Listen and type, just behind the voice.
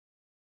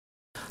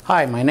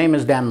Hi, my name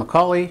is Dan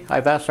McCauley.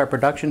 I've asked our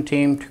production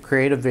team to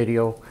create a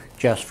video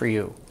just for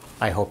you.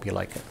 I hope you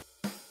like it.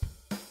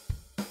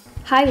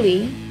 Hi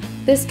Lee,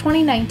 this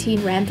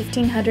 2019 Ram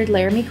 1500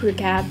 Laramie Crew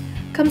Cab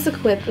comes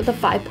equipped with a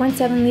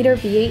 5.7-liter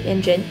V8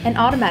 engine and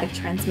automatic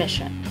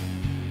transmission,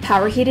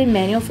 power-heated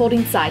manual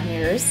folding side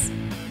mirrors,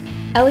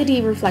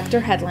 LED reflector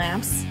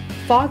headlamps,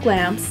 fog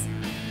lamps,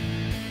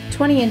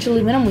 20-inch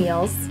aluminum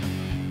wheels,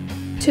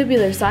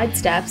 tubular side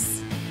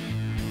steps,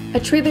 a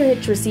trailer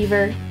hitch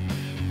receiver,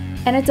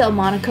 and a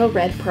Delmonico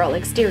red pearl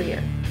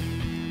exterior.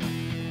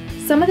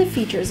 Some of the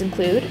features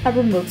include a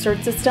remote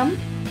start system,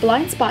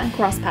 blind spot and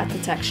cross path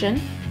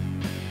detection,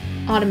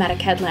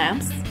 automatic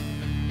headlamps,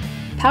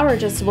 power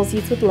adjustable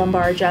seats with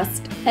lumbar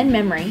adjust and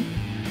memory,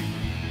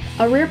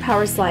 a rear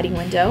power sliding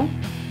window,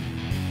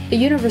 a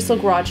universal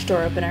garage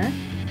door opener,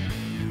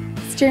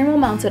 steering wheel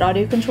mounted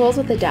audio controls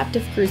with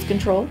adaptive cruise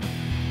control,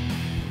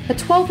 a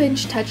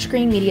 12-inch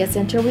touchscreen media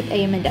center with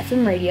AM and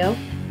FM radio,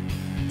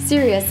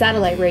 Sirius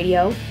satellite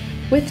radio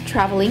with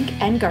Travelink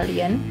and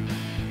Guardian,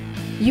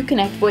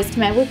 Uconnect voice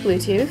command with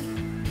Bluetooth,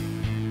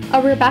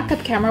 a rear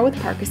backup camera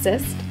with Park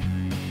Assist,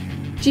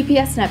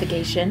 GPS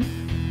navigation,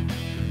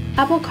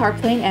 Apple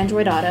CarPlay and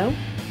Android Auto,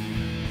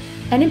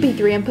 an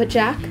MP3 input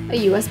jack,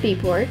 a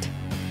USB port,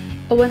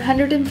 a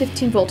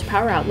 115-volt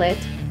power outlet,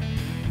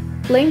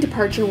 lane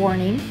departure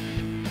warning,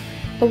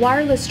 a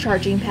wireless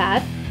charging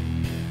pad,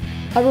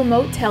 a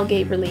remote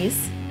tailgate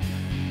release,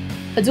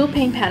 a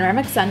dual-pane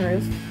panoramic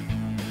sunroof,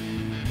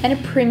 and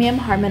a premium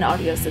Harman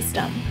audio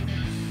system.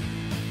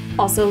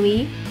 Also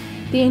Lee,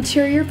 the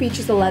interior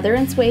features a leather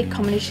and suede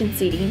combination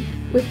seating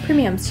with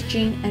premium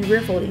stitching and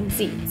rear folding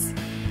seats.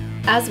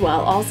 As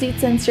well, all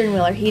seats and steering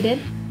wheel are heated,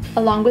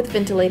 along with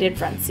ventilated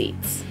front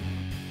seats.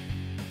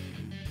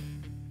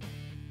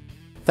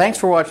 Thanks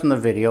for watching the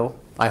video.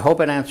 I hope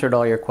it answered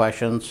all your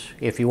questions.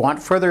 If you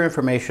want further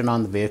information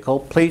on the vehicle,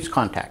 please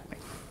contact me.